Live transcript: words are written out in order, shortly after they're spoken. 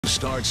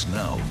Starts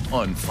now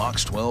on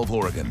Fox 12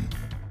 Oregon.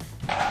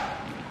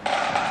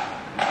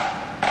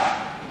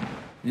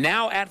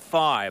 Now at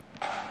 5,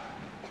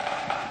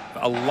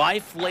 a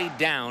life laid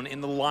down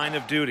in the line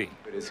of duty.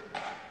 It is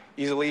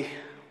easily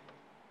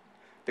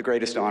the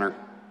greatest honor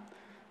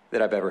that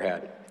I've ever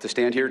had to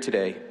stand here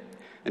today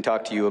and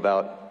talk to you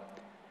about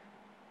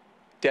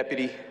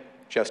Deputy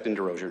Justin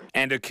DeRosier.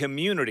 And a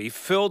community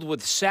filled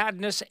with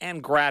sadness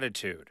and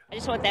gratitude. I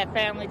just want that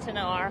family to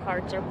know our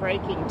hearts are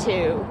breaking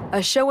too.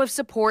 A show of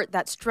support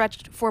that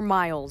stretched for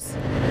miles.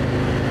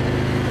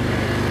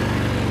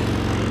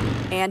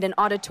 And an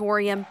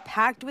auditorium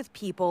packed with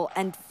people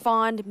and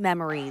fond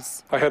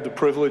memories. I had the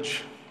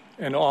privilege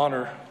and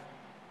honor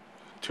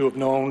to have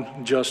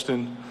known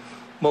Justin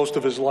most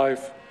of his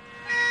life.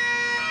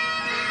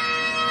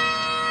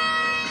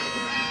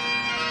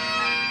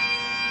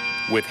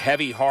 With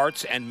heavy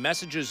hearts and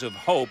messages of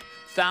hope,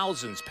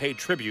 thousands paid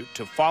tribute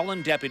to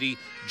fallen Deputy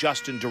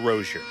Justin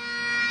DeRosier.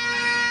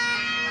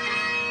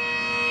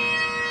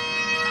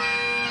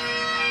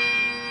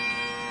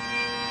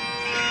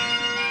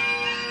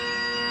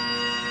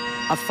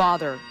 A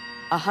father,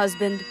 a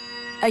husband,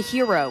 a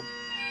hero.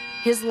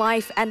 His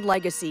life and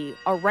legacy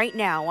are right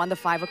now on the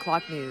 5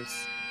 o'clock news.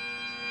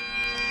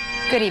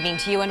 Good evening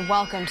to you and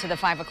welcome to the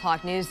 5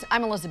 o'clock news.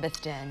 I'm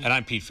Elizabeth Dinh. And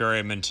I'm Pete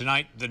Ferryman.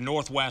 Tonight, the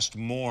Northwest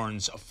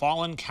mourns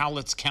fallen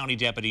Cowlitz County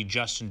Deputy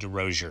Justin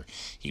DeRosier.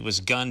 He was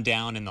gunned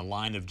down in the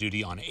line of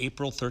duty on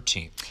April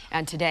 13th.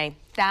 And today,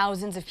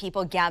 thousands of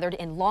people gathered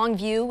in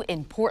Longview,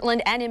 in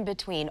Portland, and in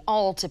between,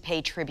 all to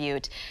pay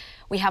tribute.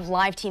 We have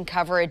live team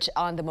coverage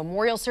on the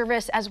memorial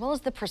service as well as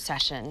the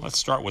procession. Let's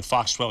start with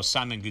Fox 12's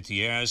Simon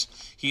Gutierrez.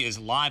 He is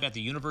live at the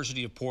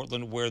University of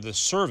Portland, where the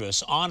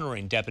service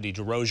honoring Deputy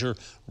DeRosier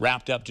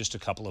wrapped up just a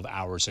couple of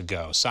hours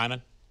ago.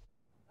 Simon?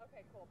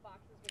 Okay,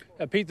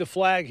 cool. Pete, the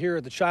flag here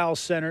at the Child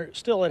Center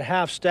still at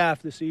half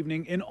staff this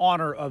evening in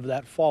honor of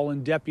that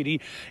fallen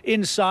deputy.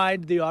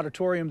 Inside the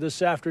auditorium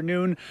this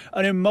afternoon,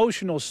 an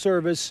emotional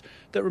service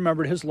that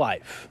remembered his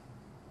life.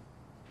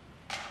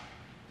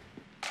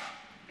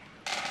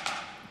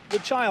 The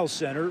Child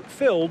Center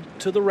filled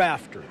to the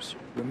rafters,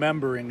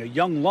 remembering a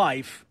young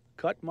life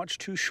cut much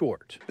too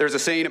short. There's a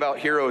saying about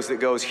heroes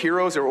that goes,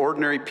 heroes are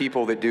ordinary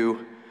people that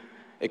do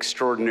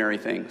extraordinary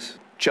things.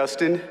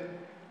 Justin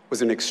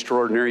was an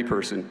extraordinary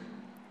person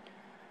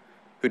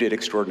who did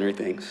extraordinary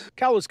things.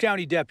 Cowlitz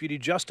County Deputy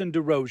Justin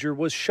DeRosier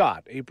was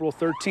shot April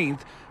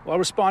 13th while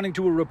responding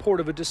to a report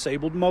of a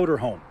disabled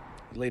motorhome.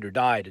 He later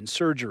died in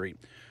surgery.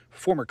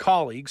 Former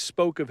colleagues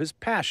spoke of his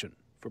passion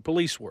for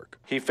police work.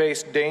 He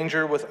faced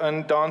danger with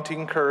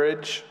undaunting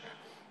courage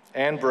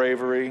and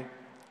bravery,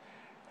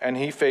 and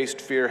he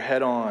faced fear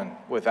head-on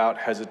without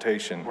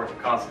hesitation. For the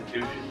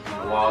Constitution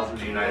and the laws of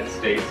the United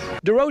States.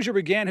 DeRosier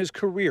began his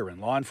career in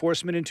law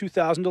enforcement in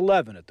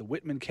 2011 at the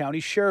Whitman County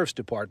Sheriff's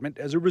Department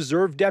as a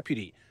reserve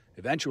deputy,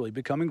 eventually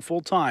becoming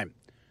full-time.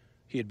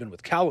 He had been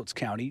with Cowlitz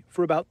County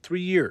for about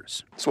 3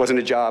 years. This wasn't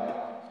a job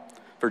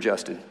for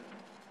Justin.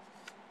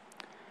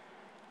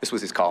 This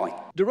was his calling.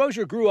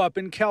 DeRosier grew up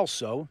in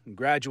Kelso and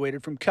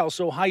graduated from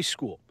Kelso High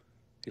School.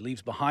 He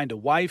leaves behind a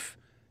wife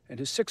and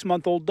his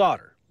 6-month-old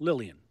daughter,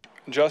 Lillian.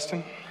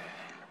 Justin,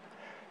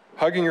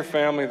 hugging your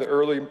family the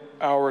early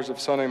hours of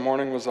Sunday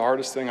morning was the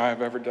hardest thing I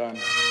have ever done.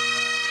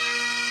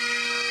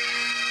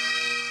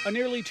 A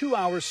nearly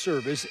 2-hour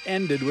service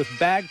ended with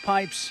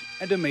bagpipes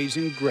and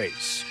Amazing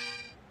Grace,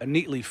 a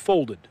neatly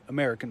folded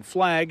American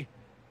flag,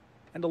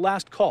 and a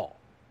last call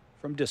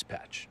from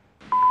dispatch.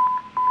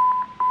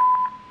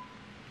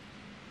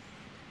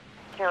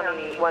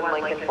 County 1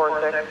 Lincoln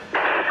 46.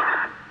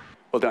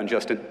 Well done,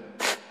 Justin.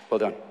 Well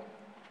done.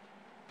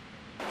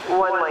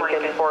 1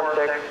 Lincoln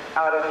 46,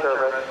 out of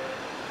service.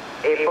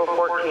 April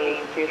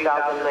 14,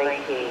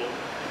 2019.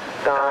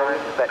 Gone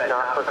but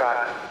not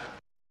forgotten.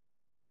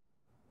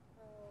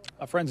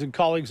 Friends and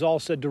colleagues all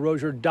said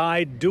DeRosier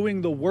died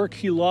doing the work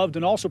he loved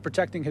and also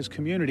protecting his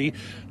community.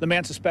 The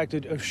man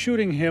suspected of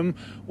shooting him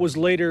was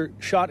later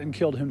shot and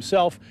killed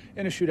himself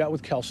in a shootout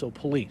with Kelso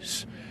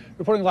police.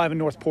 Reporting live in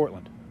North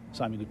Portland,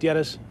 Simon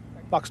Gutierrez,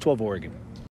 Fox 12 Oregon.